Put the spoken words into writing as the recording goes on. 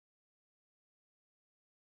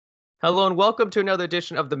Hello and welcome to another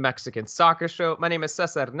edition of the Mexican Soccer Show. My name is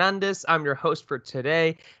Cesar Hernandez. I'm your host for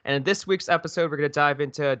today. And in this week's episode, we're going to dive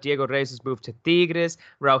into Diego Reyes' move to Tigres,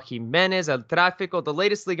 Raul Jimenez, El Tráfico, the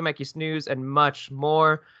latest Liga MX news, and much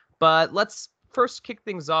more. But let's first kick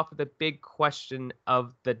things off with the big question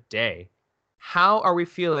of the day. How are we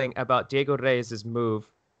feeling about Diego Reyes'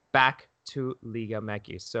 move back to Liga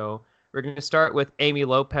MX? So we're going to start with Amy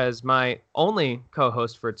Lopez, my only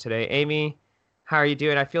co-host for today. Amy, how are you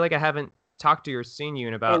doing? I feel like I haven't talked to you or seen you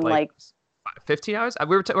in about In like like 15 hours.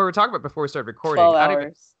 We were talking about before we started recording. 12 I don't even.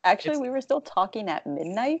 hours. Actually, It's we were still talking at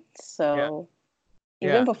midnight. yeah, So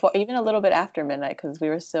yeah. even a little bit after midnight, because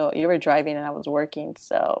you were driving and I was working.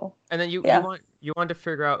 So And then yeah, you wanted to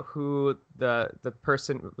figure out who the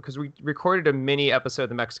person, because we recorded a mini episode of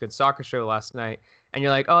the Mexican Soccer Show last night, and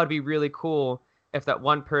you're like, oh, it'd be really cool if that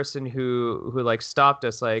one person who like stopped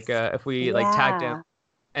us, like if we like tagged him. yeah.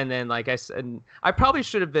 And then, like I said, I probably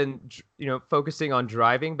should have been, focusing on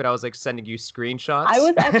driving, but I was like sending you I screenshots.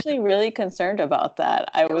 was actually really concerned about that.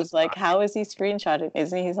 I It was was like, fine. how is he screenshotting?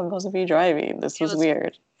 Isn't he supposed to be driving? This It was was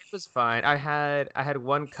weird. it was fine. I had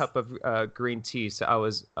 1 cup of green tea, so I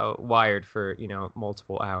was wired for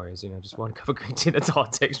multiple hours. Just 1 cup of green tea. That's all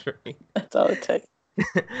it takes for me. That's all it took.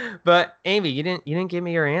 But Amy, you didn't give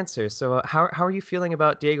me your answer. So how are you feeling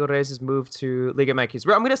about Diego Reyes' move to Liga MX?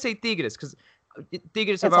 Well, I'm gonna say Tigres because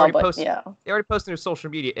Tigres have It's all already but posted. yeah. They already posted their social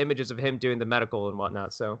media images of him doing the medical and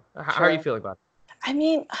whatnot. So how are you True. feeling about I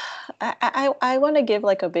mean, I want to give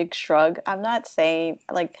like a big shrug. I'm not saying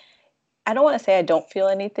like I don't want to say I don't feel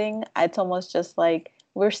anything. It's almost just like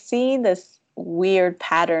we're seeing this weird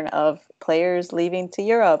pattern of players leaving to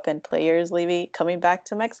Europe and players leaving coming back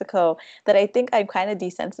to Mexico that I think I'm kind of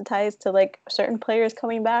desensitized to like certain players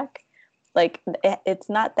coming back. Like it's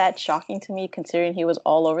not that shocking to me considering he was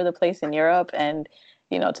all over the place in Europe and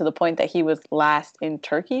to the point that he was last in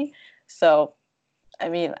Turkey. So I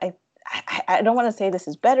mean, I don't want to say this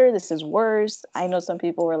is better, this is worse. I know some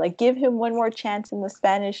people were like, give him one more chance in the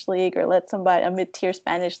Spanish league or let somebody, a mid tier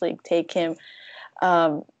Spanish league, take him.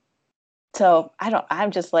 Um, so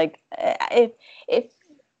I'm just like, if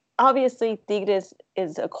obviously Tigres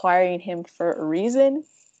is acquiring him for a reason,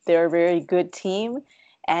 they're a very good team.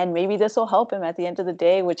 And maybe this will help him at the end of the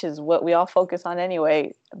day, which is what we all focus on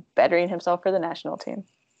anyway, bettering himself for the national team.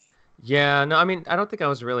 Yeah, no, I mean, I don't think I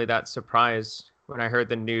was really that surprised when I heard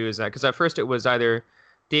the news because at first it was either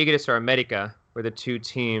Tigres or America were the two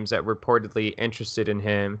teams that were reportedly interested in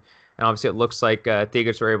him, and obviously it looks like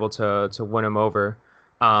Tigres were able to win him over.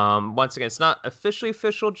 Once again, it's not officially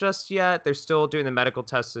official just yet. They're still doing the medical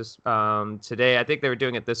tests today. I think they were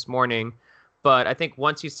doing it this morning, but I think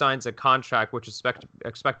once he signs a contract, which is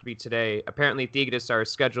expect to be today, apparently Tigres are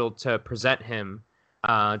scheduled to present him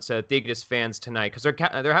to Tigres fans tonight because they're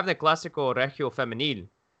having the Clásico Regio Femenil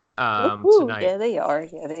Woohoo! tonight. Yeah, they are.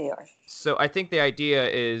 Yeah, they are. So I think the idea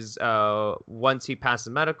is once he passes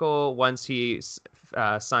medical, once he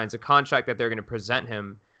signs a contract, that they're going to present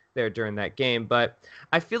him there during that game. But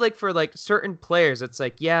I feel like for like certain players, it's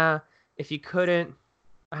like yeah, if you couldn't.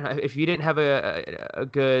 I don't know, if you didn't have a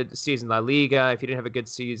good season in La Liga, if you didn't have a good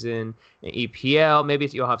season in EPL, maybe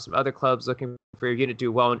you'll have some other clubs looking for you to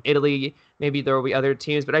do well in Italy. Maybe there will be other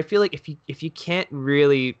teams, but I feel like if you can't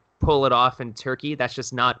really pull it off in Turkey, that's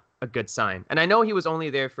just not a good sign. And I know he was only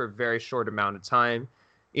there for a very short amount of time.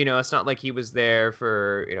 It's not like he was there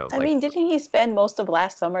for I like mean, didn't he spend most of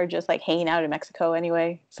last summer just like hanging out in Mexico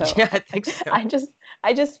anyway? So yeah, I think so. I just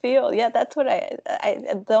I just feel yeah, that's what I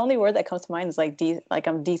the only word that comes to mind is like like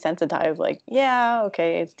I'm desensitized. Like yeah,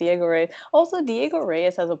 okay, it's Diego Reyes. Also, Diego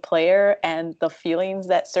Reyes as a player and the feelings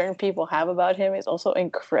that certain people have about him is also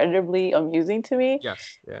incredibly amusing to me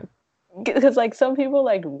Yes, yeah. because like some people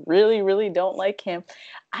like really don't like him.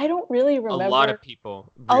 I don't really A lot of remember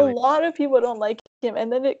people a really. lot of people don't like him, and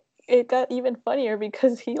then it got even funnier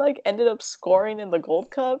because he like ended up scoring in the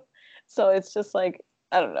Gold Cup. So it's just like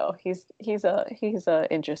I don't know. He's a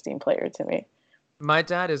interesting player to me. My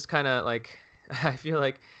dad is kind of like I feel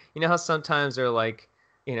like how sometimes they're like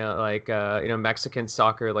Mexican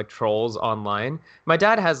soccer like trolls online. My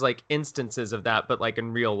dad has like instances of that, but like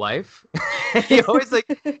in real life. He always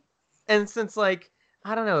like and since like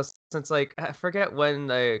I don't know, since like I forget when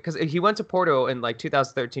because he went to Porto in like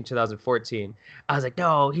 2013, 2014. I was like,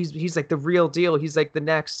 no, he's like the real deal. He's like the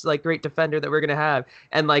next like great defender that we're gonna have.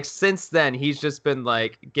 And like since then, he's just been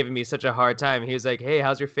like giving me such a hard time. He was like, hey,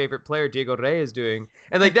 how's your favorite player, Diego Reyes, doing?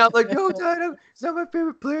 And like now, I'm like, no, Dad, he's not my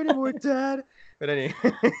favorite player anymore, Dad. But anyway,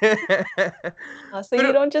 So you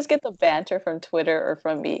but don't just get the banter from Twitter or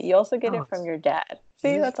from me. You also get no, it from your dad. See,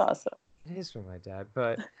 it that's awesome. It is from my dad,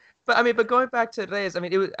 but I mean, but going back to Reyes, I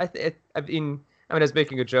mean, it was I mean, I mean, I was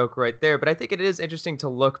making a joke right there, but I think it is interesting to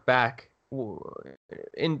look back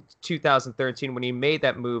in 2013 when he made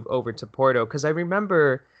that move over to Porto, because I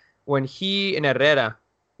remember when he and Herrera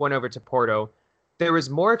went over to Porto, there was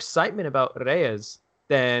more excitement about Reyes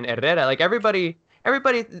than Herrera. Like everybody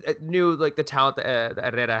knew like the talent that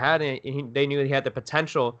Herrera had, and they knew he had the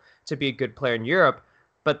potential to be a good player in Europe,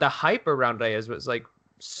 but the hype around Reyes was like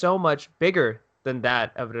so much bigger than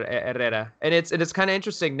that of Herrera, and it's kind of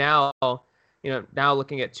interesting now. Now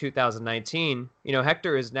looking at 2019,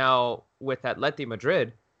 Hector is now with Atleti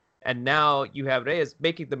Madrid, and now you have Reyes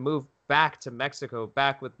making the move back to Mexico,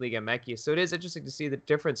 back with Liga MX. So it is interesting to see the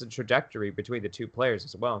difference in trajectory between the two players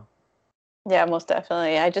as well. Yeah, most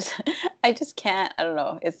definitely. I just can't. I don't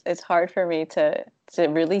know. It's hard for me to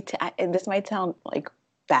really. And this might sound like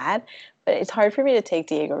bad, but it's hard for me to take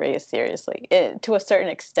Diego Reyes seriously to a certain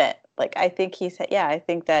extent. Like I think he said, yeah, I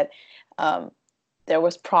think that um, there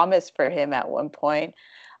was promise for him at one point.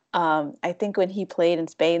 I think when he played in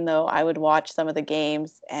Spain, though, I would watch some of the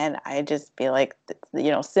games and I just be like,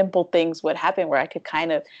 simple things would happen where I could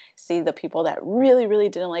kind of see the people that really, really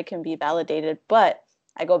didn't like him be validated. But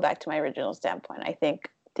I go back to my original standpoint. I think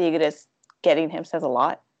Tigres getting him says a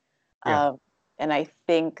lot. Yeah. Um, and I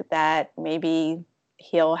think that maybe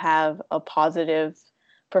he'll have a positive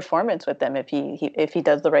performance with them if he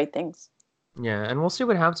does the right things. Yeah, and we'll see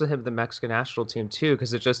what happens with him with the Mexican national team too,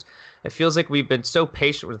 because it feels like we've been so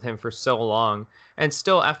patient with him for so long, and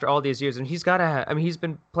still after all these years, and I mean, he's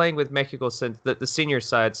been playing with Mexico since the senior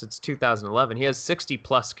side since 2011. He has 60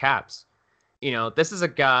 plus caps. This is a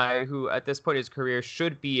guy who at this point in his career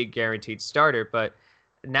should be a guaranteed starter, but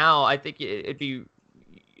now I think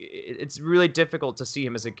it's really difficult to see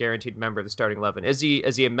him as a guaranteed member of the starting 11. Is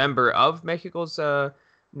he a member of Mexico's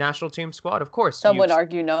national team squad? Of course, Some you would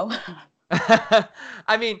argue no.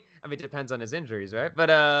 I mean, it depends on his injuries, right? But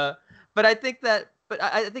I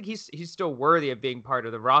think he's still worthy of being part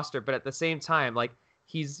of the roster. But at the same time, like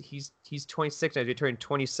he's 26 and he's turning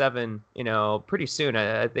 27. Pretty soon.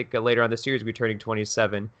 I think later on this year he's be turning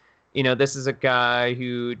 27. This is a guy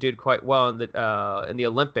who did quite well in the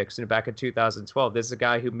Olympics back in 2012. This is a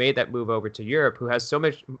guy who made that move over to Europe, who has so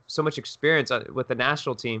much experience with the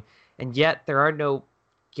national team, and yet there are no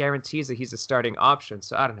guarantees that he's a starting option.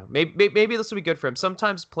 So I don't know. Maybe this will be good for him.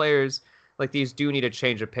 Sometimes players like these do need a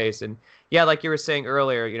change of pace. And yeah, like you were saying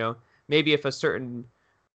earlier, maybe if a certain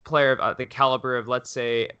player of the caliber of, let's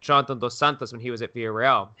say, Jonathan Dos Santos when he was at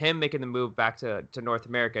Villarreal, him making the move back to North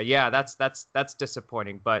America, yeah, that's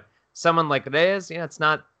disappointing. But someone like Reyes, it's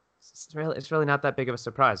really not that big of a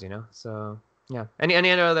surprise. So yeah. Any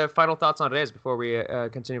other final thoughts on Reyes before we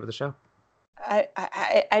continue with the show?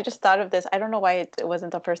 I just thought of this. I don't know why it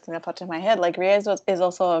wasn't the first thing that popped in my head. Like is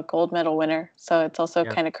also a gold medal winner, so it's also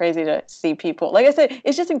Yeah. kind of crazy to see people. Like I said,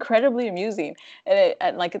 it's just incredibly amusing.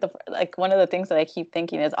 And like one of the things that I keep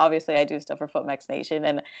thinking is obviously I do stuff for FootMax Nation,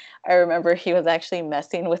 and I remember he was actually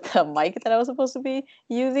messing with the mic that I was supposed to be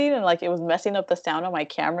using, and like it was messing up the sound on my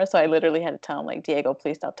camera. So I literally had to tell him like, Diego,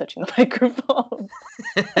 please stop touching the microphone.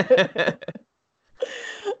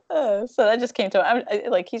 So that just came to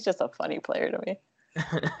like he's just a funny player to me.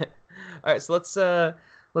 All right, so let's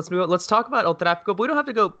move on. Let's talk about El Tráfico, but we don't have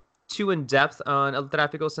to go too in depth on El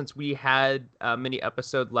Tráfico since we had a mini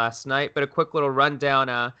episode last night. But a quick little rundown.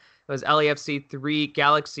 It was LAFC 3,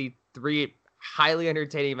 Galaxy 3. Highly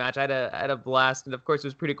entertaining match. I had a blast, and of course it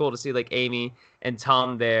was pretty cool to see like Amy and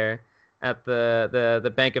Tom there at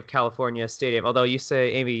the Bank of California Stadium. Although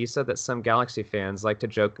Amy, you said that some Galaxy fans like to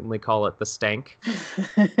jokingly call it the stank.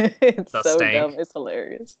 It's The so stank. dumb. It's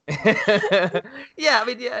hilarious. Yeah, I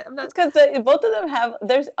mean, yeah, I'm not. It's because both of them have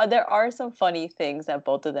there are some funny things that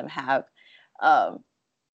both of them have um,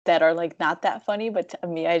 that are like not that funny, but to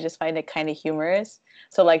me, I just find it kind of humorous.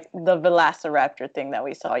 So like the Velociraptor thing that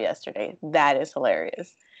we saw yesterday, that is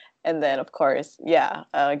hilarious. And then of course, yeah,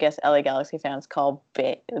 I guess LA Galaxy fans call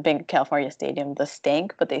Bank of California Stadium the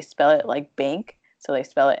Stank, but they spell it like bank. So they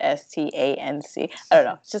spell it STANC. I don't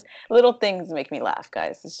know. It's just little things make me laugh,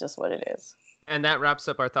 guys. It's just what it is. And that wraps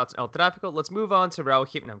up our thoughts on El Tráfico. Let's move on to Raul.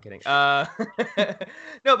 No, I'm kidding.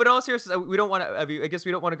 No, but in all seriousness, we don't want to. I guess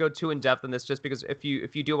we don't want to go too in depth on this, just because if you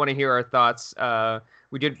do want to hear our thoughts,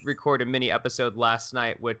 we did record a mini episode last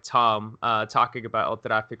night with Tom talking about El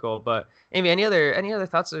Tráfico. But Amy, any other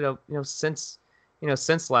thoughts?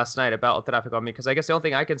 Since last night about El Tráfico. I mean, because I guess the only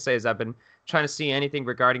thing I can say is I've been trying to see anything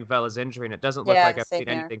regarding Vela's injury, and it doesn't look like I've seen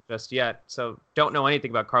anything just yet. So don't know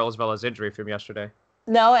anything about Carlos Vela's injury from yesterday.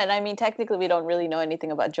 No, and I mean, technically, we don't really know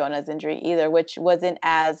anything about Jonah's injury either, which wasn't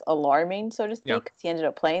as alarming, so to speak, Yeah. because he ended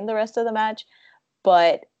up playing the rest of the match.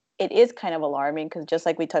 But it is kind of alarming because just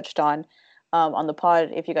like we touched on, on the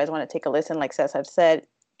pod. If you guys want to take a listen, like Cesar said,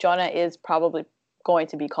 Jonah is probably going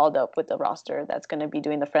to be called up with the roster that's going to be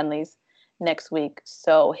doing the friendlies next week.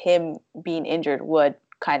 So him being injured would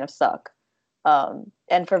kind of suck.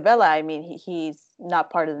 And for Vela, I mean, he's not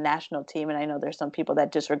part of the national team, and I know there's some people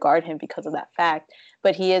that disregard him because of that fact,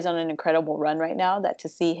 but he is on an incredible run right now, that to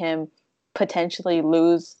see him potentially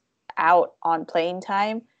lose out on playing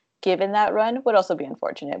time given that run would also be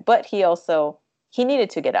unfortunate. But he needed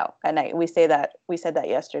to get out. And we said that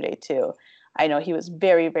yesterday too. I know he was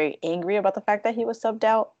very, very angry about the fact that he was subbed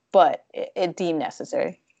out, but it deemed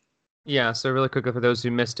necessary. Yeah, so really quickly for those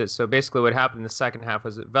who missed it. So basically what happened in the second half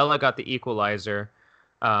was that Vela got the equalizer.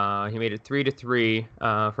 He made it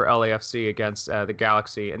 3-3 for LAFC against the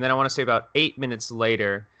Galaxy. And then I want to say about 8 minutes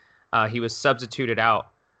later, he was substituted out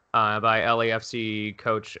by LAFC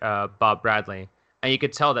coach Bob Bradley. And you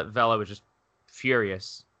could tell that Vela was just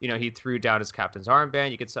furious. He threw down his captain's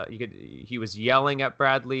armband. He was yelling at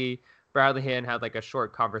Bradley. Bradley and had like a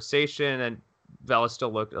short conversation, and Vela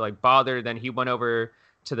still looked like bothered. Then he went over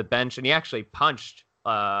to the bench and he actually punched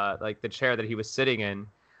like the chair that he was sitting in.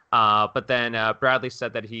 But then Bradley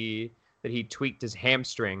said that he tweaked his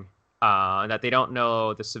hamstring, and that they don't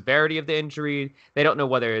know the severity of the injury. They don't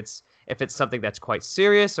know if it's something that's quite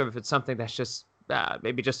serious or if it's something that's just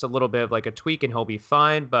maybe just a little bit of like a tweak and he'll be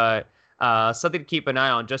fine. But something to keep an eye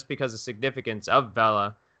on just because of the significance of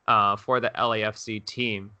Vela for the LAFC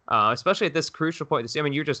team, especially at this crucial point. I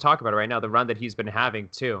mean, you're just talking about it right now, the run that he's been having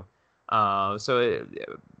too. I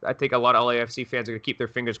think a lot of LAFC fans are going to keep their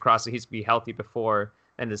fingers crossed that he's going to be healthy before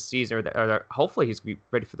end of the season, or hopefully he's going to be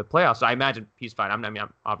ready for the playoffs. So I imagine he's fine.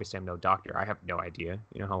 Obviously I'm no doctor. I have no idea,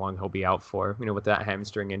 how long he'll be out for, with that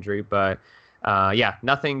hamstring injury. But yeah,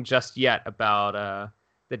 nothing just yet about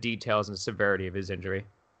the details and severity of his injury.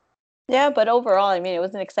 Yeah, but overall, I mean, it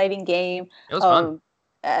was an exciting game. It was fun.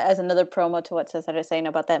 As another promo to what Cesar is saying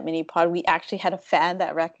about that mini pod, we actually had a fan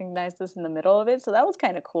that recognized us in the middle of it, so that was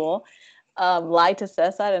kind of cool. Lied to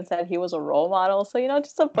Cesar and said he was a role model, so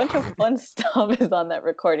just a bunch of fun stuff is on that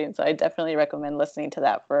recording. So I definitely recommend listening to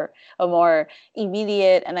that for a more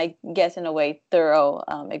immediate and, I guess in a way, thorough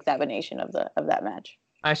examination of that match.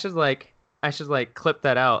 I should clip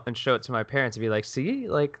that out and show it to my parents and be like, see,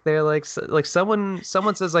 like they're like someone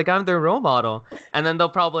says like I'm their role model, and then they'll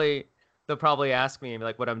probably ask me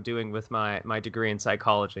like what I'm doing with my degree in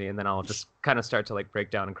psychology, and then I'll just kind of start to like break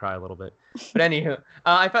down and cry a little bit. But anywho,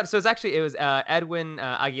 I found so it was Edwin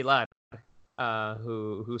Aguilar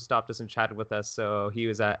who stopped us and chatted with us. So he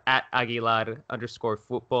was at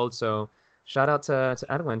Aguilar_football. So shout out to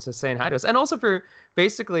Edwin for saying hi to us, and also for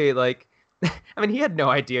basically like. I mean, he had no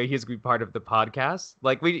idea he was going to be part of the podcast.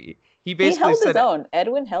 Like he basically held said, his own.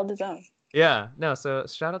 Edwin held his own. Yeah, no. So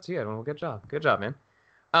shout out to you, Edwin. Well, good job, man.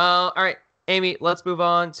 All right, Amy. Let's move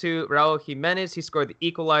on to Raul Jimenez. He scored the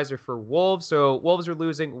equalizer for Wolves. So Wolves were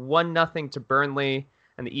losing 1-0 to Burnley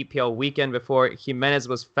in the EPL weekend before Jimenez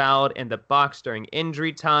was fouled in the box during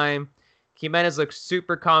injury time. Jimenez looked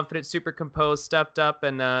super confident, super composed, stepped up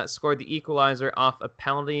and scored the equalizer off a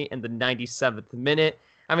penalty in the 97th minute.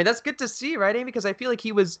 I mean, that's good to see, right, Amy? Because I feel like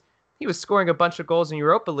he was scoring a bunch of goals in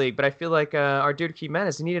Europa League, but I feel like our dude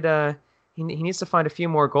Jimenez, he needs to find a few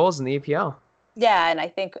more goals in the EPL. Yeah, and I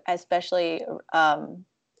think especially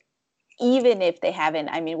even if they haven't,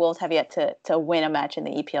 I mean, Wolves have yet to win a match in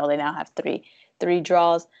the EPL. They now have three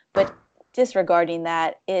draws. But disregarding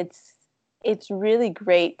that, it's really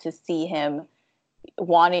great to see him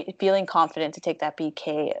feeling confident to take that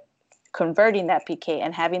PK, converting that PK,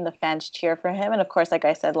 and having the fans cheer for him. And of course, like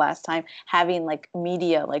I said last time, having like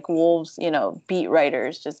media, like Wolves, beat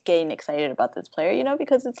writers just getting excited about this player,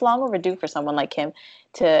 because it's long overdue for someone like him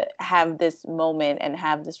to have this moment and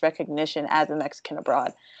have this recognition as a Mexican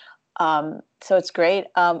abroad. So it's great.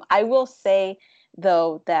 I will say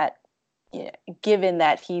though that given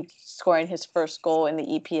that he's scoring his first goal in the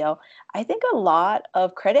EPL, I think a lot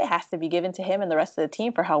of credit has to be given to him and the rest of the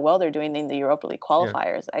team for how well they're doing in the Europa League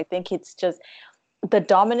qualifiers. Yeah. I think it's just the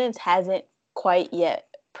dominance hasn't quite yet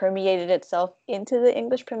permeated itself into the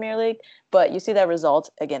English Premier League, but you see that result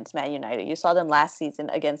against Man United. You saw them last season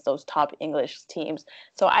against those top English teams.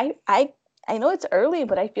 So I know it's early,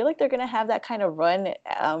 but I feel like they're going to have that kind of run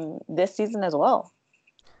this season as well.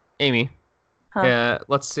 Amy. Huh.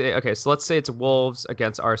 Let's say it's Wolves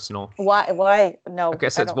against Arsenal. Why? No. Okay,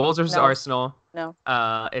 so it's Wolves versus Arsenal. No.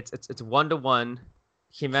 It's 1-1.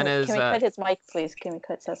 Jimenez. Can we cut his mic, please? Can we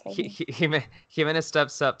cut Cesar? Jimenez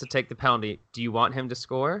steps up to take the penalty. Do you want him to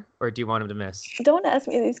score or do you want him to miss? Don't ask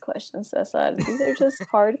me these questions, Cesar. These are just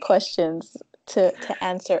hard questions to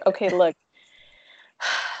answer. Okay, look.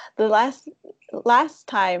 The last last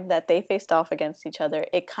time that they faced off against each other,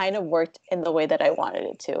 it kind of worked in the way that I wanted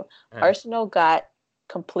it to. Uh, Arsenal got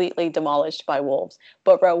completely demolished by Wolves,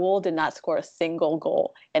 but Raul did not score a single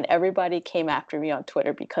goal, and everybody came after me on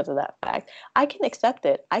Twitter because of that fact. I can accept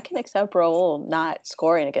it. I can accept Raul not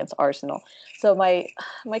scoring against Arsenal. So my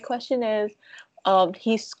question is,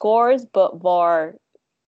 he scores, but VAR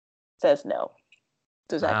says no.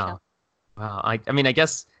 Does that count? wow. Wow. I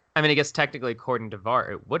guess technically according to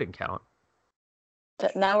VAR, it wouldn't count.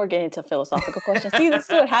 Now we're getting to philosophical questions. See, this is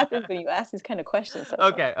what happens when you ask these kind of questions. So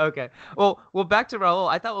Okay, okay. Well, back to Raul.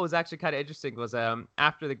 I thought what was actually kind of interesting was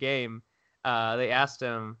after the game, they asked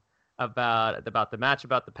him about the match,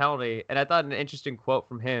 about the penalty, and I thought an interesting quote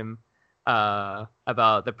from him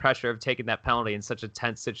about the pressure of taking that penalty in such a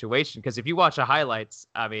tense situation. Because if you watch the highlights,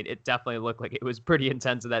 I mean, it definitely looked like it was pretty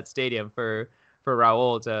intense in that stadium for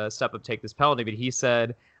Raul to step up take this penalty. But he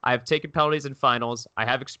said, "I've taken penalties in finals. I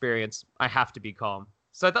have experience. I have to be calm."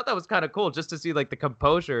 So I thought that was kind of cool just to see like the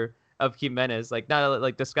composure of Jimenez, like not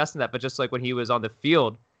like discussing that, but just like when he was on the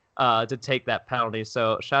field to take that penalty.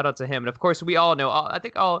 So shout out to him. And of course, we all know. I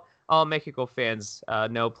think all Mexico fans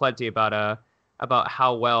know plenty about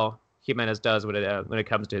how well Jimenez does when it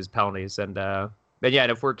comes to his penalties. And yeah,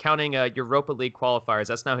 and if we're counting Europa League qualifiers,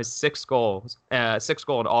 that's now his sixth goal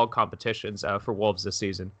in all competitions for Wolves this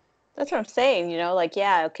season. that's what I'm saying, like,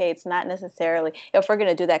 yeah, okay, it's not necessarily, if we're going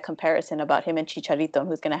to do that comparison about him and Chicharito, and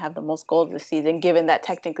who's going to have the most goals this season, given that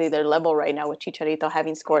technically they're level right now with Chicharito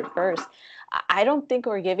having scored first. I don't think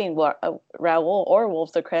we're giving Raul or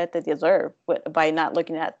Wolves the credit they deserve by not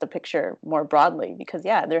looking at the picture more broadly, because,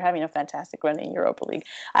 yeah, they're having a fantastic run in Europa League.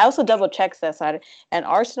 I also double-checked Cesar, and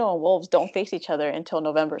Arsenal and Wolves don't face each other until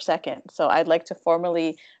November 2nd. So I'd like to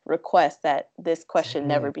formally request that this question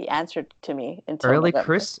never Dang. be answered to me until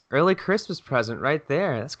November. Early Christmas present right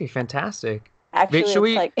there. That's gonna be fantastic. Wait,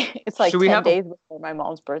 Actually, it's like it's like should we 10 have a days before my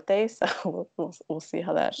mom's birthday, so we'll see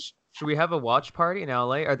how that. should we have a watch party in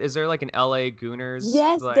LA? Or is there like an LA Gooners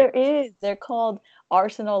Yes, there like is. They're called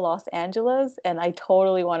Arsenal Los Angeles, and I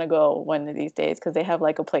totally want to go one of these days because they have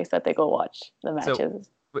like a place that they go watch the so matches.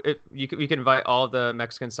 you can invite all the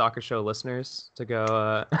Mexican Soccer Show listeners to go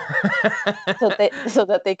So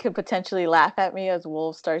that they could potentially laugh at me as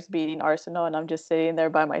Wolves starts beating Arsenal, and I'm just sitting there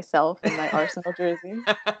by myself in my Arsenal jersey,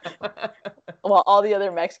 while all the other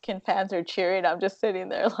Mexican fans are cheering. I'm just sitting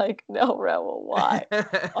there like, no, Rebel, why?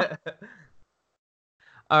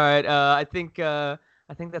 All right, I think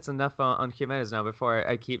that's enough on Jimenez now. Before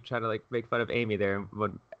I keep trying to like make fun of Amy there,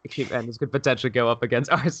 when Jimenez could potentially go up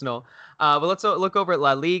against Arsenal. But let's look over at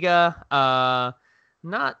La Liga.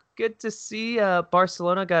 Not good to see.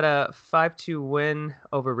 Barcelona got a 5-2 win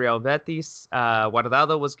over Real Betis.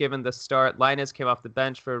 Guardado was given the start. Linus came off the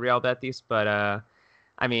bench for Real Betis, but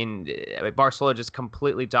I mean, Barcelona just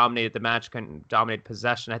completely dominated the match, dominated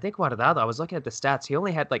possession. I think Guardado, I was looking at the stats, he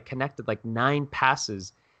only had like connected like 9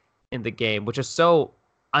 passes in the game, which is so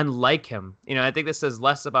unlike him. I think this says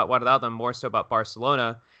less about Guardado and more so about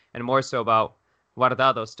Barcelona, and more so about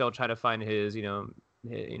Guardado still trying to find his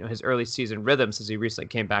early season rhythm since he recently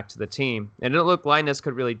came back to the team. And it didn't look Linus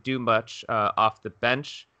could really do much off the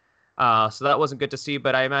bench. So that wasn't good to see,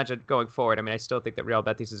 but I imagine going forward, I mean, I still think that Real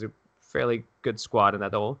Betis is a fairly good squad, and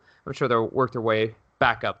that I'm sure they'll work their way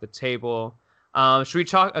back up the table. Should we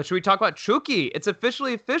talk about Chucky? It's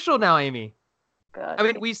officially official now, Amy. God, I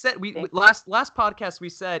mean, we said last podcast we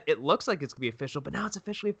said it looks like it's gonna be official, but now it's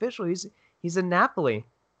officially official. He's in Napoli.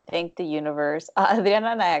 thank the universe. Adriana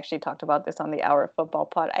and I actually talked about this on the Hour Football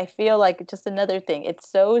Pod. I feel like just another thing. It's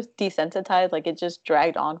so desensitized, like it just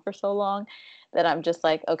dragged on for so long that I'm just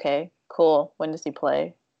like, okay, cool. When does he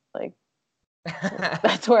play? Like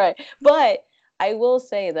that's where But I will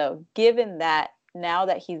say though, given that now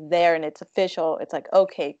that he's there and it's official, it's like,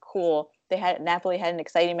 okay, cool. Napoli had an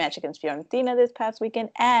exciting match against Fiorentina this past weekend,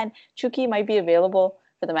 and Chucky might be available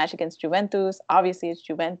for the match against Juventus. Obviously, it's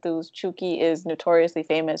Juventus. Chucky is notoriously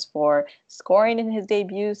famous for scoring in his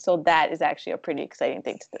debuts, so that is actually a pretty exciting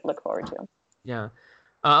thing to look forward to. Yeah.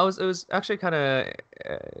 It was actually kind of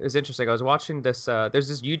it was interesting. I was watching this. There's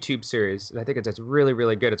this YouTube series, and I think it's really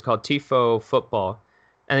really good. It's called Tifo Football,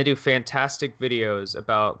 and they do fantastic videos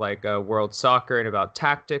about like world soccer and about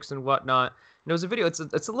tactics and whatnot. And it was a video. It's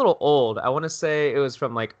a little old. I want to say it was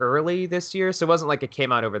from like early this year, so it wasn't like it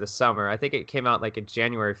came out over the summer. I think it came out like in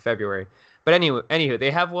January, February. But anywho,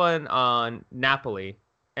 they have one on Napoli,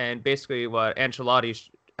 and basically what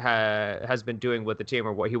Ancelotti has been doing with the team,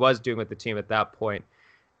 or what he was doing with the team at that point.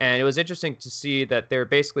 And it was interesting to see that they're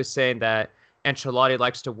basically saying that Ancelotti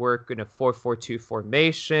likes to work in a 4-4-2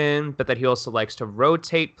 formation, but that he also likes to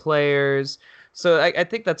rotate players. So I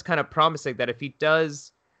think that's kind of promising that if he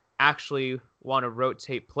does actually want to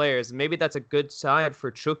rotate players. And maybe that's a good sign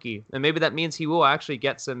for Chucky. And maybe that means he will actually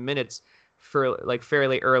get some minutes for like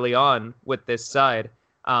fairly early on with this side.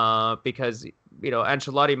 Because,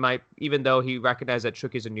 Ancelotti might, even though he recognized that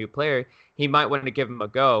Chucky's a new player, he might want to give him a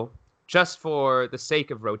go just for the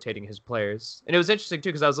sake of rotating his players. And it was interesting, too,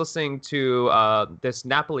 because I was listening to this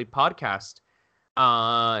Napoli podcast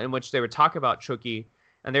in which they were talking about Chucky,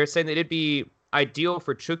 and they were saying that it'd be ideal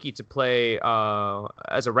for Chucky to play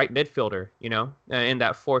as a right midfielder, in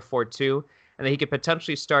that 4-4-2, and that he could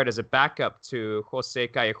potentially start as a backup to Jose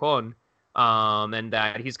Callejon, and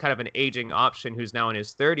that he's kind of an aging option who's now in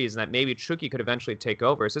his 30s, and that maybe Chucky could eventually take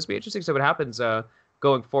over. So this will be interesting to see what happens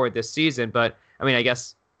going forward this season. But, I mean, I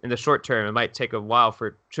guess in the short term, it might take a while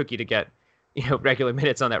for Chucky to get regular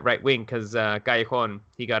minutes on that right wing, because Callejon,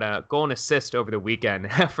 he got a goal and assist over the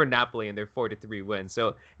weekend for Napoli in their 4-3 win. So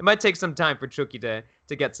it might take some time for Chucky to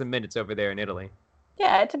get some minutes over there in Italy.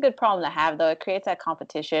 Yeah, it's a good problem to have, though. It creates that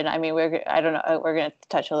competition. I mean, I don't know, we're going to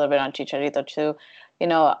touch a little bit on Chicharito too.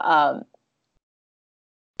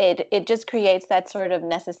 It just creates that sort of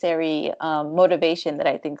necessary motivation that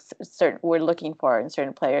I think we're looking for in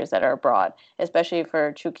certain players that are abroad, especially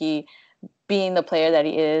for Chucky being the player that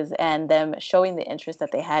he is and them showing the interest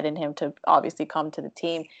that they had in him to obviously come to the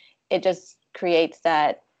team. It just creates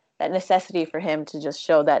that necessity for him to just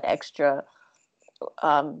show that extra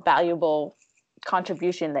valuable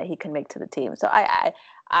contribution that he can make to the team. So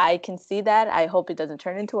I can see that. I hope it doesn't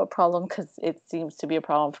turn into a problem, because it seems to be a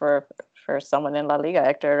problem for someone in La Liga,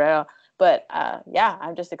 Hector Herrera. But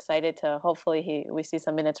I'm just excited to hopefully we see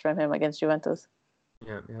some minutes from him against Juventus.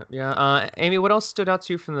 Yeah. Amy, what else stood out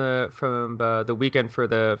to you from the weekend for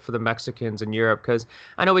the Mexicans in Europe? Because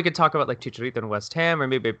I know we could talk about like Chicharito and West Ham, or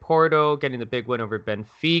maybe Porto getting the big win over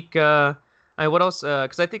Benfica. What else?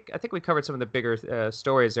 Because I think we covered some of the bigger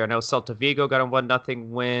stories there. I know Celta Vigo got a 1-0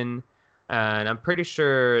 win, and I'm pretty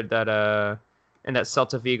sure that in that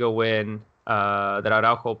Celta Vigo win, that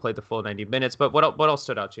Araujo played the full 90 minutes. But what else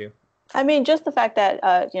stood out to you? I mean, just the fact that,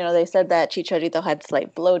 they said that Chicharito had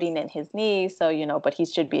slight bloating in his knee, so, but he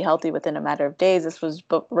should be healthy within a matter of days. This was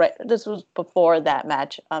before that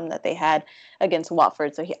match that they had against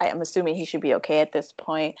Watford, so I'm assuming he should be okay at this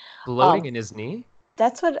point. Bloating in his knee?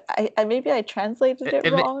 That's what maybe I translated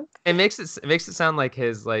it wrong. It makes it sound like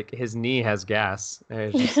his knee has gas.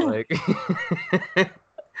 It's just like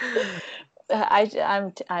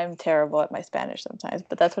I'm terrible at my Spanish sometimes,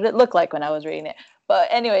 but that's what it looked like when I was reading it. But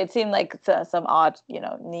anyway, it seemed like some odd,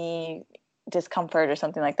 knee discomfort or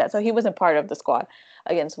something like that. So he wasn't part of the squad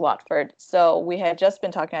against Watford. So we had just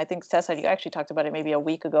been talking, I think, Cesar, you actually talked about it maybe a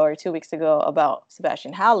week ago or 2 weeks ago, about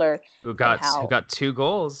Sebastian Haller. Who got 2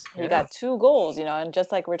 goals. He got 2 goals, and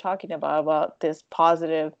just like we're talking about this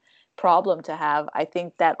positive problem to have, I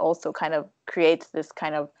think that also kind of creates this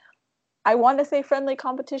kind of, I want to say, friendly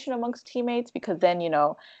competition amongst teammates, because then,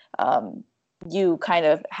 you kind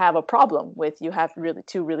of have a problem with, you have really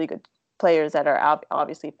 2 really good players that are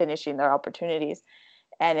obviously finishing their opportunities.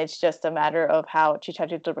 And it's just a matter of how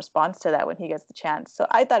Chicharito responds to that when he gets the chance. So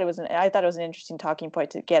I thought it was an interesting talking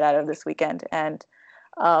point to get out of this weekend. And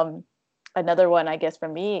another one, I guess, for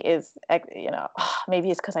me is,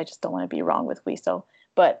 maybe it's because I just don't want to be wrong with Huizo,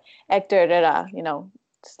 but Hector Herrera,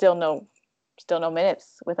 still no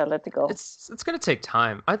minutes with Atletico. It's going to take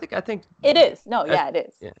time. I think it is. No, yeah, it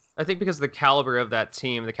is. Yeah. I think because of the caliber of that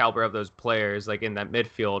team, the caliber of those players, like in that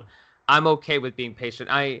midfield, I'm okay with being patient.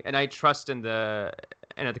 I trust in the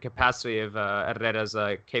capacity of Herrera's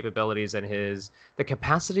capabilities and the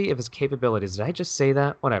capacity of his capabilities. Did I just say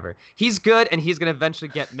that? Whatever. He's good, and he's going to eventually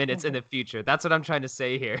get minutes in the future. That's what I'm trying to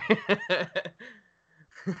say here.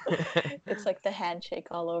 It's like the handshake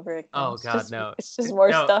all over again. Oh God, no! It's just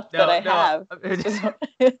more stuff that I have.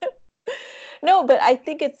 No, but I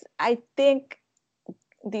think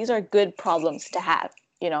these are good problems to have.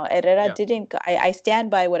 Herrera didn't. I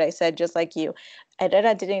stand by what I said, just like you.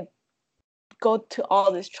 Herrera didn't go to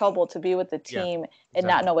all this trouble to be with the team and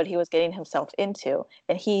not know what he was getting himself into.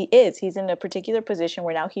 And he's in a particular position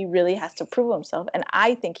where now he really has to prove himself. And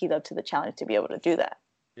I think he's up to the challenge to be able to do that.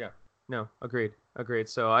 Yeah. No, agreed.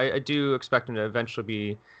 So I do expect him to eventually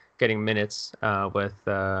be getting minutes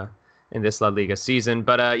in this La Liga season.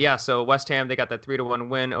 But so West Ham, they got that 3-1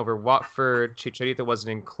 win over Watford. Chicharito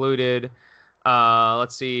wasn't included.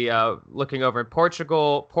 Let's see. Looking over in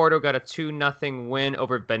Portugal, Porto got a 2-0 win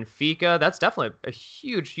over Benfica. That's definitely a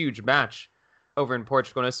huge match over in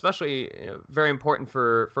Portugal, and especially very important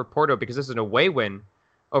for Porto, because this is an away win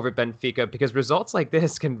over Benfica. Because results like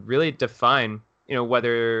this can really define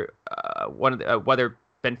whether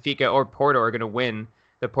Benfica or Porto are going to win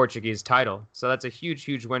the Portuguese title. So that's a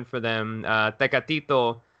huge win for them.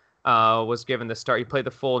 Tecatito was given the start. He played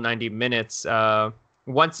the full 90 minutes.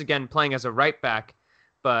 Once again, playing as a right back.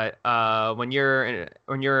 But when you're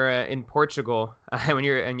in Portugal,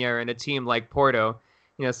 you're in a team like Porto,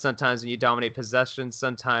 sometimes when you dominate possession,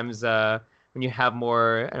 sometimes when you have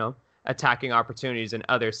more attacking opportunities in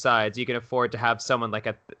other sides, you can afford to have someone like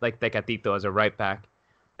Tecatito as a right back.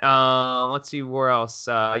 Let's see where else.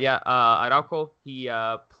 Araujo, he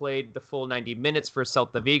played the full 90 minutes for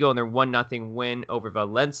Celta Vigo in their 1-0 win over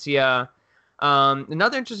Valencia.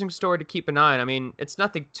 Another interesting story to keep an eye on. I mean, it's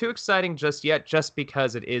nothing too exciting just yet, just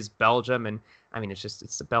because it is Belgium, and I mean,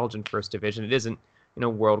 it's the Belgian first division. It isn't,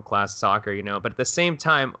 world-class soccer, but at the same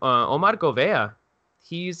time, Omar Govea,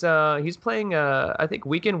 he's playing, I think,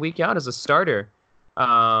 week in, week out as a starter,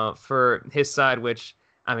 for his side, which,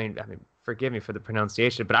 I mean, forgive me for the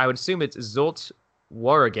pronunciation, but I would assume it's Zult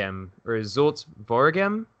Waregem or Zult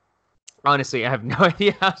Waregem. Honestly, I have no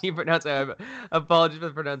idea how you pronounce it. I apologize for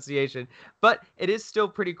the pronunciation. But it is still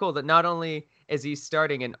pretty cool that not only is he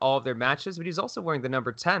starting in all of their matches, but he's also wearing the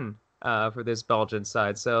number 10 for this Belgian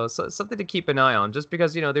side. So something to keep an eye on, just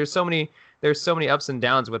because, there's so many ups and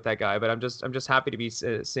downs with that guy. But I'm just happy to be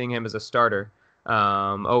seeing him as a starter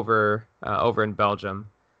over in Belgium.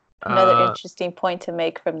 Another interesting point to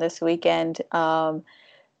make from this weekend.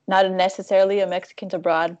 Not necessarily a Mexicans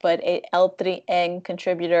abroad, but a El3N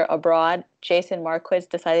contributor abroad, Jason Marquez,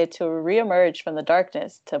 decided to reemerge from the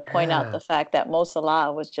darkness to point out the fact that Mo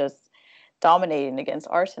Salah was just dominating against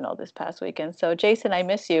Arsenal this past weekend. So, Jason, I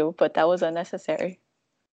miss you, but that was unnecessary.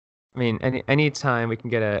 I mean, any time we can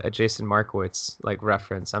get a Jason Markowitz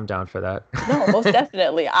reference, I'm down for that. No, most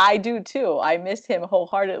definitely. I do too. I miss him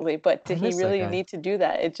wholeheartedly, but did he really need to do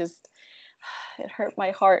that? It hurt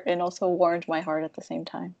my heart and also warmed my heart at the same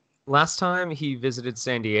time. Last time he visited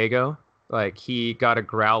San Diego, he got a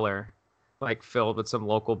growler, filled with some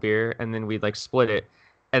local beer, and then we split it,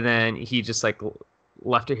 and then he just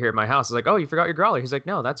left it here at my house. I was like, "Oh, you forgot your growler?" He's like,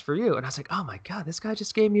 "No, that's for you." And I was like, "Oh my God, this guy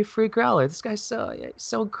just gave me a free growler. This guy's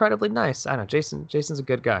so incredibly nice." I don't know, Jason's a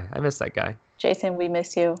good guy. I miss that guy. Jason, we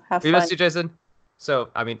miss you. Have fun. We miss you, Jason. So,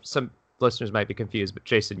 I mean, some listeners might be confused, but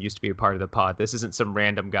Jason used to be a part of the pod. This isn't some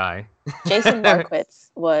random guy. Jason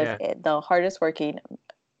Marquez was the hardest working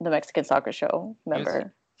the Mexican Soccer Show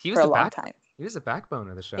member for a long time. He was the backbone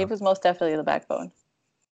of the show. He was most definitely the backbone.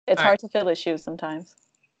 It's hard to fill his shoes sometimes.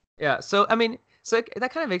 Yeah, so I mean,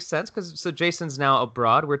 that kind of makes sense because Jason's now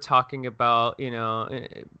abroad. We're talking about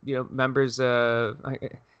members of.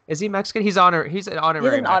 Is he Mexican? He's an honorary. He's an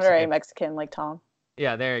honorary Mexican like Tom.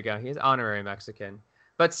 Yeah, there you go. He's honorary Mexican.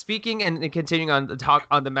 But speaking and continuing on the talk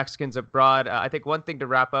on the Mexicans abroad, I think one thing to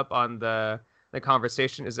wrap up on the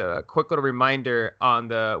conversation is a quick little reminder on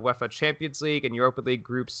the UEFA Champions League and Europa League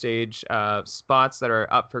group stage spots that are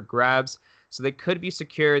up for grabs. So they could be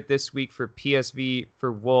secured this week for PSV,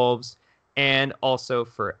 for Wolves, and also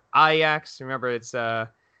for Ajax. Remember, it's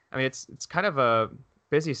kind of a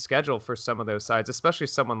busy schedule for some of those sides, especially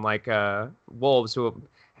someone like Wolves, who it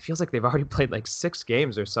feels like they've already played 6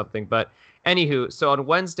 games or something. But anywho, so on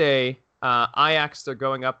Wednesday, Ajax, they're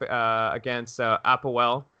going up against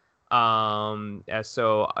Apoel.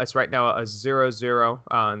 So it's right now a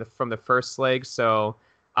 0-0 from the first leg. So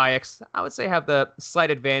Ajax, I would say, have the slight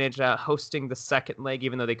advantage hosting the second leg,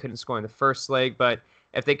 even though they couldn't score in the first leg. But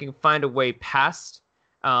if they can find a way past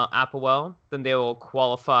Apoel, then they will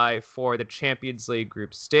qualify for the Champions League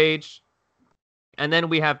group stage. And then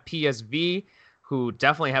we have PSV, who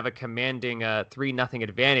definitely have a commanding 3-0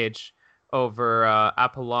 advantage over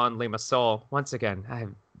Apollon Limassol. Once again,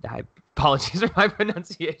 I apologies for my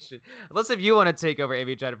pronunciation. Unless if you want to take over,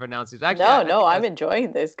 Amy, try to pronounce these. Actually, no, I'm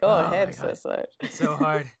enjoying this. Go ahead, Cesar. It's so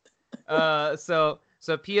hard.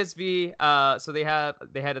 So PSV, so they had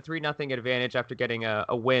a 3-0 advantage after getting a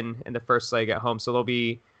win in the first leg at home. So they'll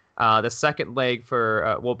be the second leg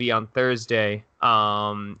will be on Thursday.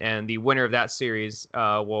 And the winner of that series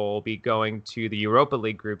will be going to the Europa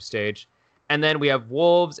League group stage. And then we have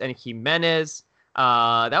Wolves and Jimenez.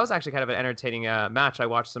 That was actually kind of an entertaining match. I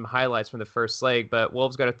watched some highlights from the first leg, but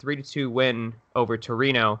Wolves got a 3-2 win over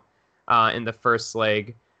Torino in the first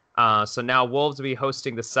leg. So now Wolves will be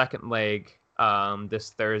hosting the second leg this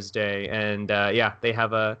Thursday, and they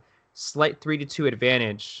have a slight 3-2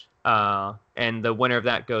 advantage, and the winner of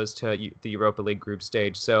that goes to the Europa League group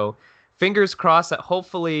stage. So fingers crossed that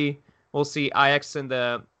hopefully we'll see Ajax in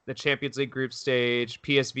the Champions League group stage,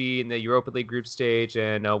 PSV in the Europa League group stage,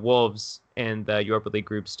 and Wolves in the Europa League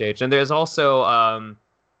group stage. And there's also,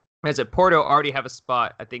 Porto already have a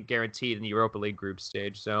spot, I think, guaranteed in the Europa League group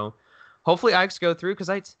stage. So hopefully Ajax go through, because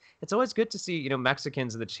it's always good to see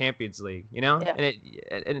Mexicans in the Champions League, Yeah.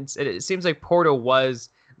 And it seems like Porto was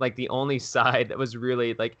the only side that was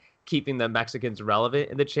really keeping the Mexicans relevant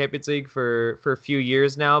in the Champions League for a few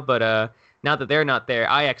years now. But now that they're not there,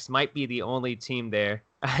 Ajax might be the only team there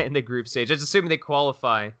in the group stage. Just assuming they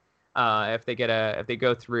qualify if they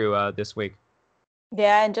go through this week.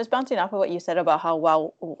 Yeah, and just bouncing off of what you said about how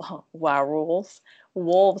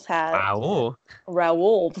Wolves had Wow.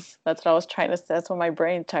 Raul's. That's what I was trying to say. That's what my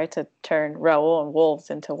brain tried to turn Raul and Wolves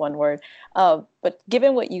into one word. But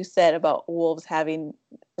given what you said about Wolves having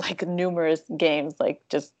like numerous games, like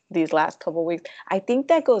just these last couple of weeks, I think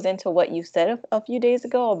that goes into what you said a few days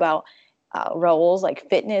ago about Raul's like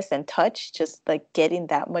fitness and touch, just like getting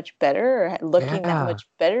that much better or looking that Yeah. much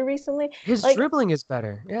better recently. His Like dribbling is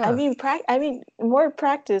better. I Yeah. mean, more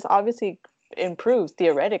practice obviously improves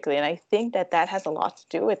theoretically, and I think that that has a lot to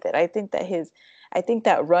do with it. I think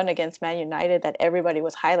that run against Man United that everybody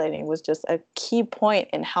was highlighting was just a key point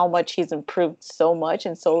in how much he's improved so much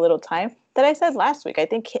in so little time. That I said last week. I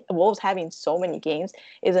think Wolves having so many games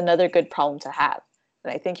is another good problem to have,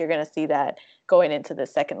 and I think you're going to see that going into the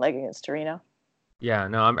second leg against Torino. Yeah,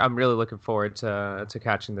 no, I'm really looking forward to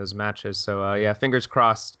catching those matches. So yeah, fingers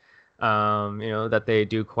crossed. That they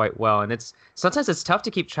do quite well. And it's sometimes it's tough to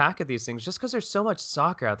keep track of these things just because there's so much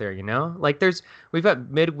soccer out there, you know? Like we've got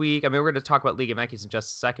midweek. I mean, we're going to talk about Liga MX in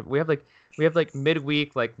just a second. We have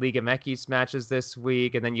midweek like Liga MX matches this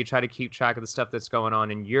week, and then you try to keep track of the stuff that's going on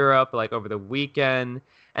in Europe like over the weekend.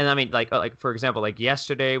 And I mean, like for example, like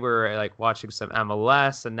yesterday we were like watching some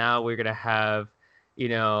MLS, and now we're gonna have I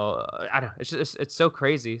don't know. It's so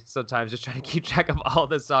crazy sometimes just trying to keep track of all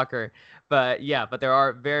the soccer. But yeah, but there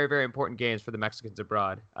are very, very important games for the Mexicans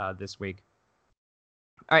abroad this week.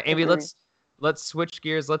 All right, Amy, Agree. let's switch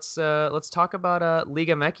gears. Let's talk about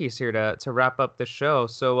Liga MX here to wrap up the show.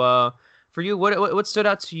 So for you, what stood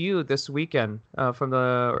out to you this weekend from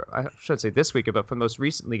I shouldn't say this weekend, but from the most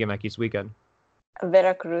recent Liga MX weekend?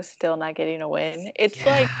 Veracruz still not getting a win. It's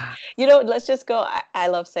like, Yeah. let's just go. I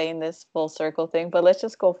love saying this full circle thing, but let's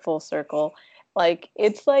just go full circle. Like,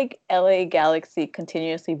 it's like LA Galaxy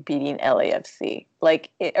continuously beating LAFC. Or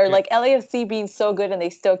Yeah. like LAFC being so good and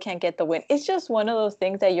they still can't get the win. It's just one of those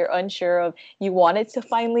things that you're unsure of. You want it to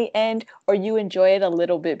finally end or you enjoy it a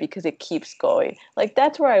little bit because it keeps going. Like,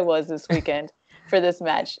 that's where I was this weekend for this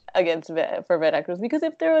match for Veracruz. Because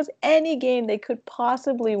if there was any game they could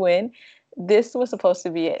possibly win, this was supposed to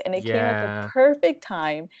be it, and it came at the Yeah. perfect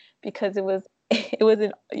time because it was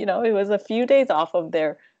a few days off of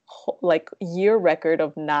their like year record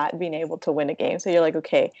of not being able to win a game. So you're like,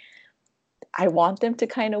 okay, I want them to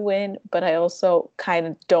kind of win, but I also kind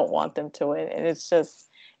of don't want them to win, and it's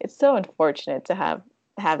so unfortunate to have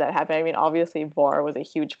that happen. I mean, obviously VAR was a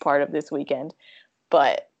huge part of this weekend,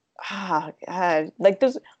 but God, like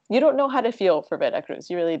this, you don't know how to feel for Veracruz.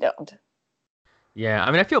 You really don't. Yeah,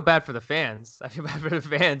 I mean, I feel bad for the fans. I feel bad for the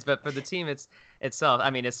fans, but for the team, itself. I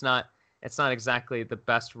mean, it's not exactly the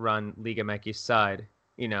best run Liga MX side,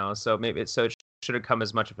 So it shouldn't come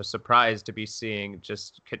as much of a surprise to be seeing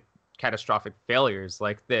just catastrophic failures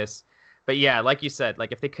like this. But yeah, like you said,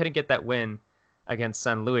 like if they couldn't get that win against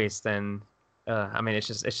San Luis, then I mean, it's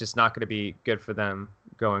just not going to be good for them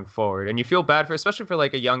going forward. And you feel bad especially for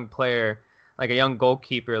like a young player, like a young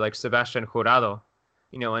goalkeeper like Sebastian Jurado,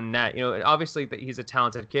 in net. Obviously that he's a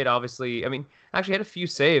talented kid. Obviously, I mean, actually had a few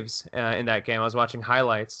saves in that game. I was watching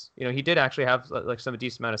highlights. He did actually have like some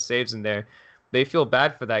decent amount of saves in there. They feel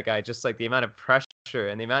bad for that guy, just like the amount of pressure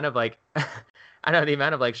and the amount of like, I don't know, the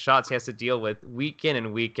amount of like shots he has to deal with week in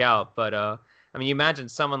and week out. But I mean, you imagine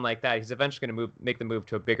someone like that, he's eventually going to make the move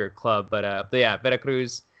to a bigger club. But yeah,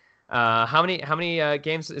 Veracruz. How many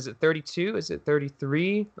games is it? 32? Is it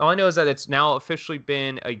 33? All I know is that it's now officially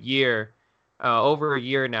been a year, over a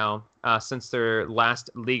year now, since their last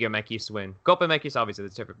Liga MX win. Copa MX obviously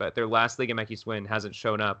that's different, but their last Liga MX win hasn't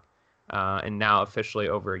shown up, and now officially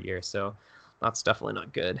over a year. So that's definitely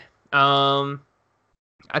not good.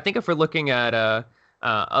 I think if we're looking at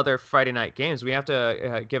other Friday night games, we have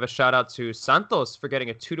to give a shout out to Santos for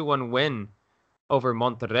getting a 2-1 win over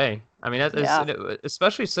Monterrey. I mean, that is Yeah.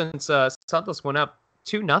 especially since Santos went up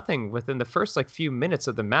 2-0 within the first like few minutes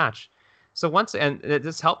of the match. So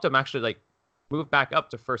this helped them actually like move back up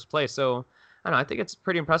to first place. So I don't know. I think it's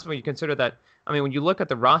pretty impressive when you consider that. I mean, when you look at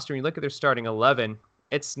the roster and you look at their starting 11,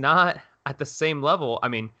 it's not at the same level. I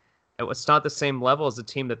mean, it's not the same level as the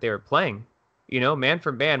team that they were playing. Man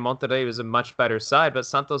for man, Monterrey was a much better side, but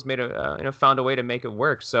Santos found a way to make it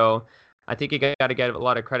work. So I think you got to give a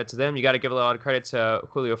lot of credit to them. You got to give a lot of credit to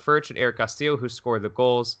Julio Furch and Eric Castillo, who scored the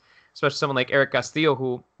goals, especially someone like Eric Castillo,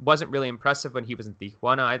 who wasn't really impressive when he was in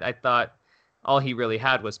Tijuana. I thought all he really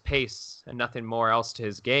had was pace and nothing more else to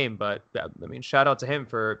his game. But I mean, shout out to him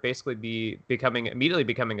for basically immediately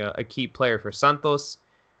becoming a key player for Santos.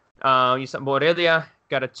 You saw Morelia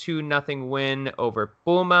got a 2-0 win over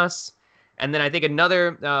Pumas. And then I think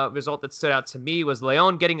another result that stood out to me was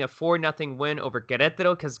León getting a 4-0 win over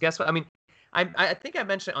Querétaro. Because guess what? I mean, I think I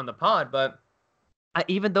mentioned it on the pod, but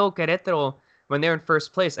even though Querétaro, when they're in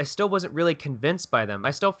first place, I still wasn't really convinced by them.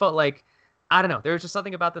 I still felt like, I don't know, there was just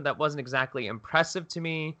something about them that wasn't exactly impressive to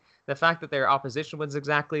me. The fact that their opposition was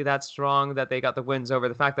exactly that strong, that they got the wins over,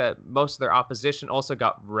 the fact that most of their opposition also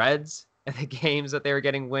got reds in the games that they were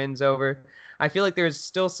getting wins over. I feel like there's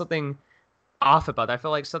still something off about that. I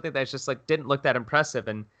feel like something that's just like didn't look that impressive.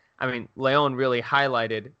 And I mean, Leon really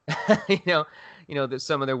highlighted, you know,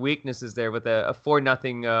 some of their weaknesses there with a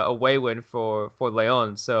 4-0 away win for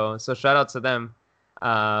Leon. So shout out to them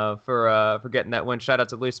for getting that win. Shout out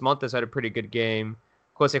to Luis Montes, who had a pretty good game.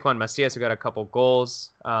 Jose Juan Macias, who got a couple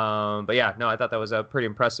goals. But yeah, no, I thought that was pretty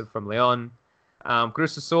impressive from Leon.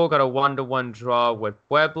 Cruz Azul got a 1-1 draw with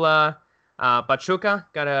Puebla. Pachuca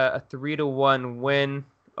got a 3-1 win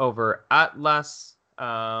over Atlas. He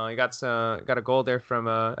got a goal there from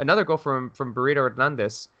another goal from Burrito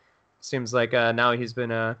Hernandez. Seems like now he's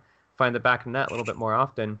been finding the back of the net a little bit more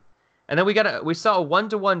often. And then we saw a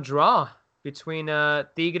 1-1 draw between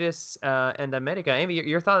Tigres and America. Amy,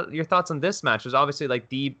 your thoughts on this match? It was obviously like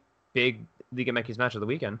the big Liga MX match of the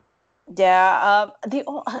weekend. Yeah,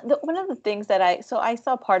 one of the things that I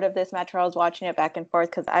saw part of this match where I was watching it back and forth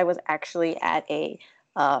because I was actually at a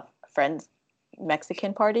friend's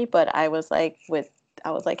Mexican party, but I was like,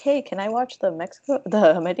 hey, can I watch the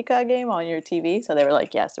America game on your TV? So they were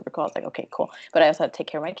like, yeah, super cool. I was like, okay, cool. But I also had to take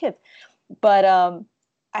care of my kids. But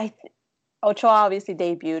Ochoa obviously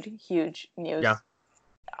debuted, huge news. Yeah.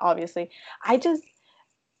 Obviously,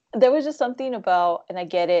 there was just something about, and I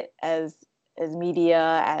get it as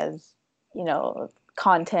media, as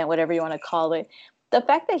content, whatever you want to call it. The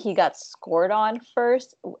fact that he got scored on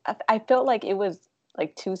first, I felt like it was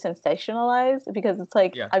like too sensationalized because it's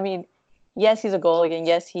like, yeah. I mean, yes, he's a goalie and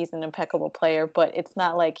yes, he's an impeccable player, but it's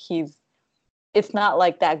not like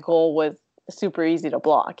that goal was super easy to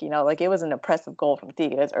block, like it was an impressive goal from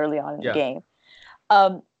Tigres early on in the game.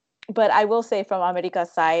 But I will say from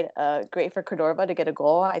America's side, great for Cordova to get a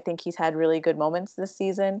goal. I think he's had really good moments this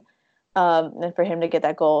season. And for him to get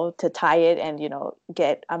that goal to tie it and,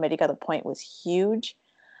 get America the point was huge.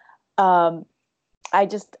 I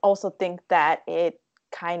just also think that it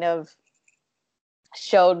kind of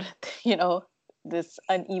showed, this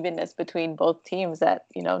unevenness between both teams that,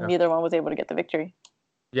 neither one was able to get the victory.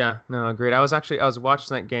 Yeah, no, agreed. I was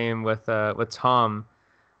watching that game with Tom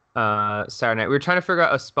Saturday night. We were trying to figure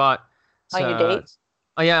out a spot on your date.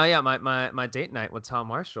 Oh yeah, my date night with Tom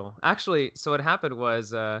Marshall. Actually, so what happened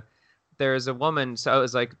was there's a woman, so it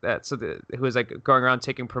was like that, who was like going around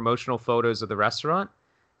taking promotional photos of the restaurant,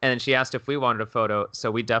 and then she asked if we wanted a photo,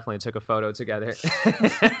 so we definitely took a photo together.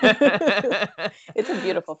 It's a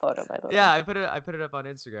beautiful photo, by the way. Yeah, I put it up on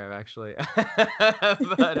Instagram actually,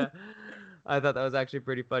 but I thought that was actually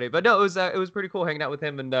pretty funny. But no, it was pretty cool hanging out with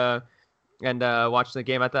him and watching the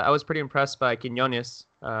game. I was pretty impressed by Quiñones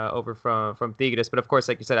over from Tigres, but of course,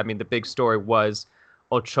 like you said, I mean the big story was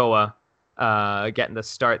Ochoa getting the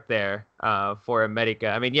start there for America.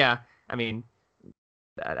 I mean, yeah,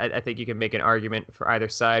 I think you can make an argument for either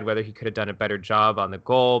side whether he could have done a better job on the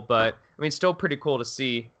goal, but I mean, still pretty cool to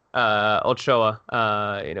see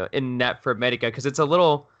Ochoa, in net for America because it's a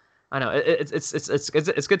little, I don't know, it's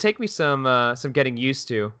gonna take me some getting used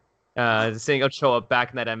to seeing Ochoa back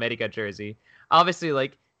in that America jersey. Obviously,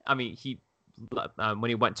 like, I mean, he when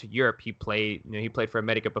he went to Europe, he played for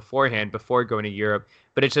America beforehand, before going to Europe.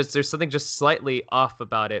 But it's just, there's something just slightly off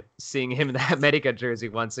about it, seeing him in that America jersey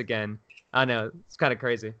once again. I know, it's kind of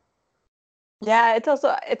crazy. Yeah, it's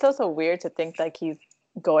also weird to think like he's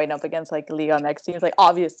going up against like Liga MX teams. Like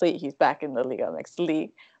obviously he's back in the Liga MX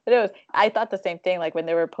league. But I thought the same thing, like when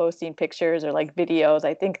they were posting pictures or like videos.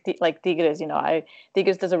 I think like Tigres,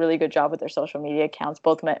 Tigres does a really good job with their social media accounts,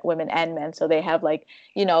 both women and men. So they have like,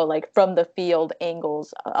 like from the field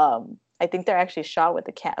angles. I think they're actually shot with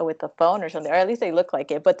the phone or something, or at least they look like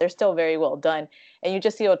it, but they're still very well done. And you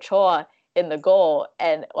just see Ochoa in the goal.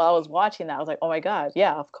 And while I was watching that, I was like, oh my God,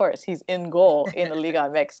 yeah, of course. He's in goal in the Liga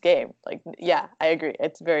MX game. Like, yeah, I agree.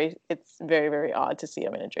 It's very, very odd to see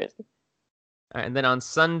him in a jersey. And then on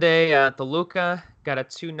Sunday, Toluca got a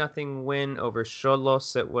 2-0 win over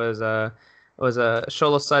Xolos. It was a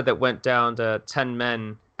Xolos side that went down to 10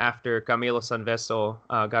 men after Camilo Sanveso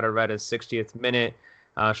got a red in 60th minute.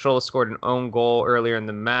 Xolos scored an own goal earlier in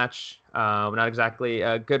the match. Not exactly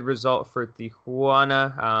a good result for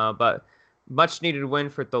Tijuana, but much needed win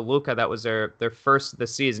for Toluca. That was their first of the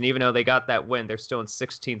season. Even though they got that win, they're still in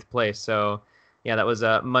 16th place. So yeah, that was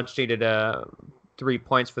a much needed 3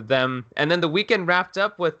 points for them. And then the weekend wrapped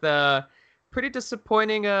up with a pretty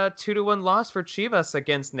disappointing 2-1 loss for Chivas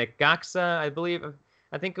against Necaxa, I believe.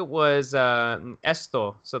 I think it was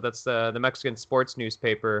Esto, so that's the Mexican sports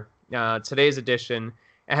newspaper. Today's edition,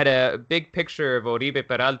 it had a big picture of Oribe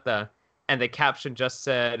Peralta, and the caption just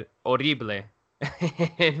said "horrible"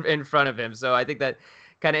 in front of him. So I think that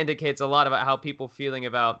kind of indicates a lot about how people feeling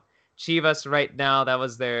about Chivas right now. That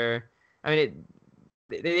was their, I mean,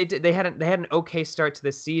 they had an okay start to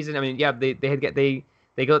the season. I mean, yeah, they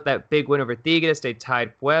got that big win over Tigres. They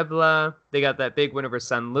tied Puebla. They got that big win over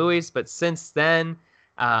San Luis. But since then,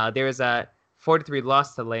 there was a 4-3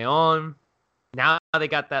 loss to León. Now they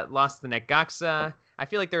got that loss to Necaxa. I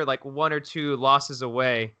feel like they're like 1 or 2 losses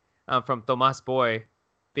away from Tomas Boy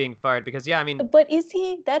being fired. Because, yeah, I mean... But is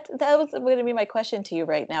he... That was going to be my question to you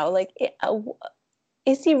right now. Like,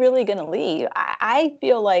 is he really going to leave? I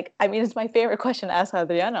feel like... I mean, it's my favorite question to ask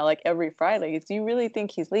Adriana, like, every Friday. Do you really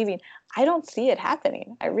think he's leaving? I don't see it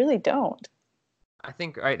happening. I really don't. I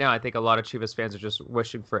think right now, I think a lot of Chivas fans are just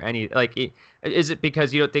wishing for any... Like, is it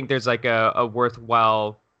because you don't think there's, like, a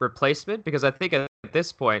worthwhile replacement? Because I think at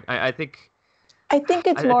this point, I think... I think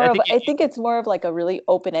it's more of like a really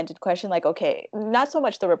open-ended question. Like, okay, not so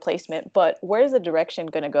much the replacement, but where's the direction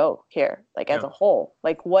going to go here? Like as a whole,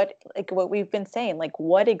 like what we've been saying, like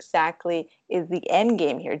what exactly is the end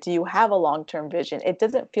game here? Do you have a long-term vision? It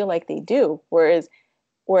doesn't feel like they do. Whereas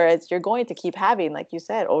you're going to keep having, like you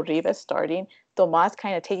said, Oribe starting, Tomas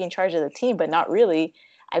kind of taking charge of the team, but not really.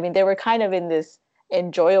 I mean, they were kind of in this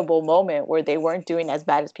enjoyable moment where they weren't doing as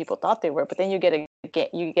bad as people thought they were, but then you get a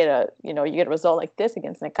result like this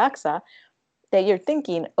against Necaxa that you're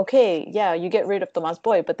thinking, okay, yeah, you get rid of Tomas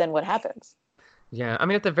Boy, but then what happens? Yeah, I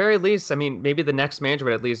mean, at the very least, I mean, maybe the next manager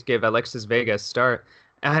would at least give Alexis Vega a start.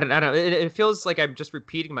 I don't know. It feels like I'm just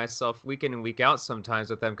repeating myself week in and week out sometimes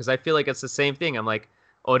with them because I feel like it's the same thing. I'm like,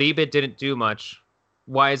 Oribe didn't do much.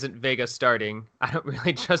 Why isn't Vega starting? I don't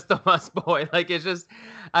really trust Tomas Boy. Like, it's just,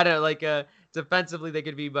 I don't know, like, defensively they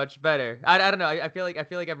could be much better. I don't know. I feel like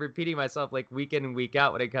I'm repeating myself like week in and week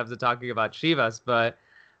out when it comes to talking about Chivas, but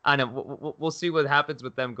I don't know. We'll see what happens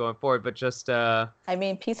with them going forward. But just I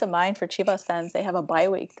mean, peace of mind for Chivas fans. They have a bye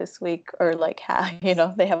week this week, or like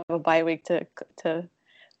they have a bye week to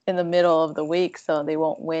in the middle of the week, so they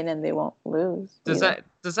won't win and they won't lose. Does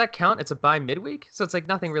that count? It's a bye midweek, so it's like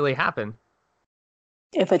nothing really happened.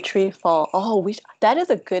 If a tree fall, that is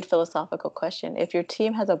a good philosophical question. If your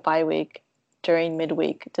team has a bye week during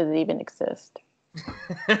midweek, does it even exist?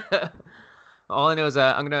 All I know is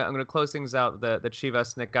I'm gonna close things out the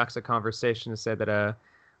Chivas Necaxa conversation to say that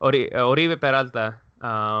Oribe Peralta,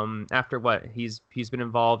 after what he's been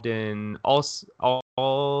involved in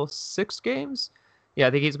all 6 games. Yeah,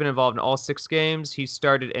 I think he's been involved in all 6 games. He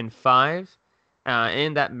started in 5.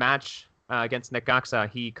 In that match against Necaxa,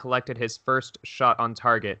 he collected his first shot on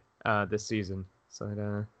target this season.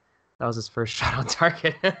 So that was his first shot on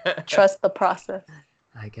target. Trust the process.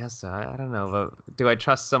 I guess so. I don't know, but do I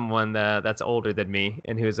trust someone that's older than me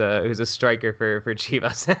and who's a striker for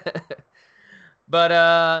Chivas?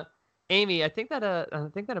 But Amy, I think that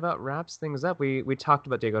about wraps things up. We talked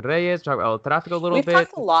about Diego Reyes, talked about El Tráfico a little bit. We've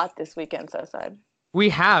talked a lot this weekend, Cesar. We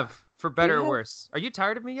have, for better or worse. Are you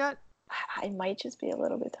tired of me yet? I might just be a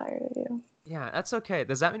little bit tired of you. Yeah, that's okay.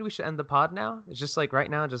 Does that mean we should end the pod now? It's just like right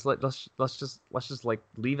now, just let's just like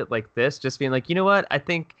leave it like this, just being like, you know what? I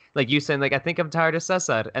think like you saying like I think I'm tired of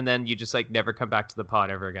Cesar, and then you just like never come back to the pod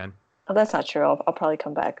ever again. Oh, that's not true. I'll probably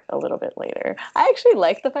come back a little bit later. I actually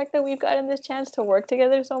like the fact that we've gotten this chance to work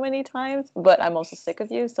together so many times, but I'm also sick of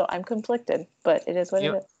you, so I'm conflicted. But it is what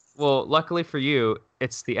it is. Well, luckily for you,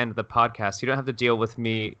 it's the end of the podcast. You don't have to deal with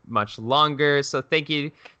me much longer. So thank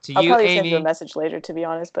you to I'll you, probably Amy. send you a message later, to be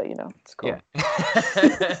honest, but it's cool. Yeah.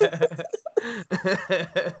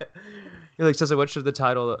 You're like, Cesar, what should the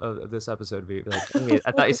title of this episode be? Like, Amy,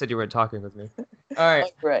 I thought you said you weren't talking with me. All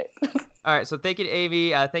right. Right. All right. So thank you to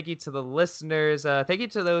Amy. Thank you to the listeners. Thank you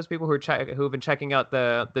to those people who've been checking out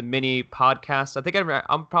the mini podcast. I think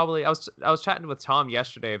I was chatting with Tom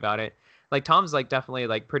yesterday about it. Like Tom's like definitely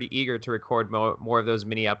like pretty eager to record more of those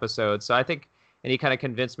mini episodes. So I think, and he kind of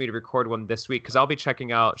convinced me to record one this week because I'll be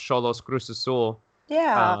checking out Xolos Cruz Azul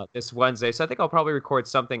this Wednesday. So I think I'll probably record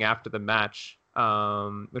something after the match,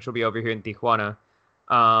 which will be over here in Tijuana.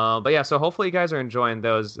 But yeah, so hopefully you guys are enjoying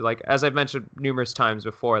those. Like as I've mentioned numerous times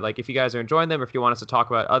before, like if you guys are enjoying them, or if you want us to talk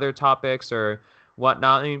about other topics or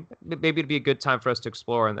whatnot, I mean, maybe it'd be a good time for us to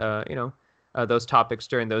explore those topics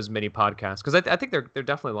during those mini podcasts because I think they're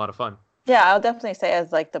definitely a lot of fun. Yeah, I'll definitely say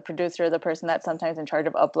as like the producer, the person that's sometimes in charge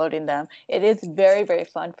of uploading them, it is very, very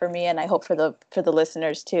fun for me, and I hope for the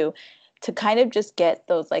listeners too, to kind of just get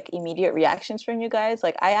those like immediate reactions from you guys.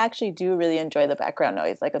 Like I actually do really enjoy the background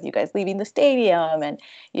noise, like of you guys leaving the stadium, and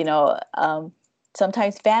you know,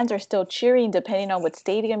 sometimes fans are still cheering depending on what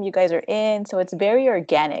stadium you guys are in. So it's very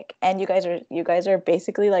organic, and you guys are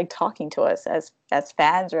basically like talking to us as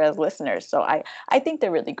fans or as listeners. So I think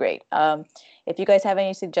they're really great. If you guys have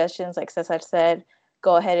any suggestions, like Cesar said,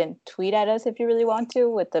 go ahead and tweet at us if you really want to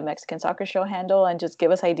with the Mexican Soccer Show handle, and just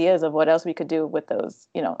give us ideas of what else we could do with those,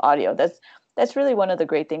 audio. That's really one of the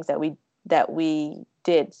great things that we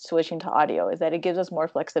did switching to audio, is that it gives us more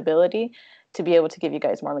flexibility to be able to give you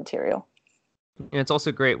guys more material. And it's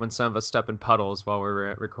also great when some of us step in puddles while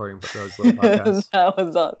we're recording those little podcasts. That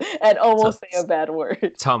was all. And So, almost say a bad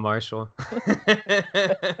word. Tom Marshall.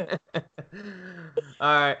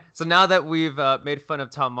 All right. So now that we've made fun of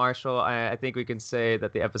Tom Marshall, I think we can say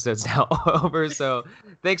that the episode's now over. So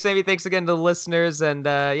thanks, Amy. Thanks again to the listeners. And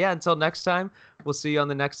yeah, until next time, we'll see you on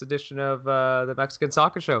the next edition of the Mexican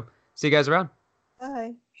Soccer Show. See you guys around.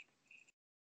 Bye.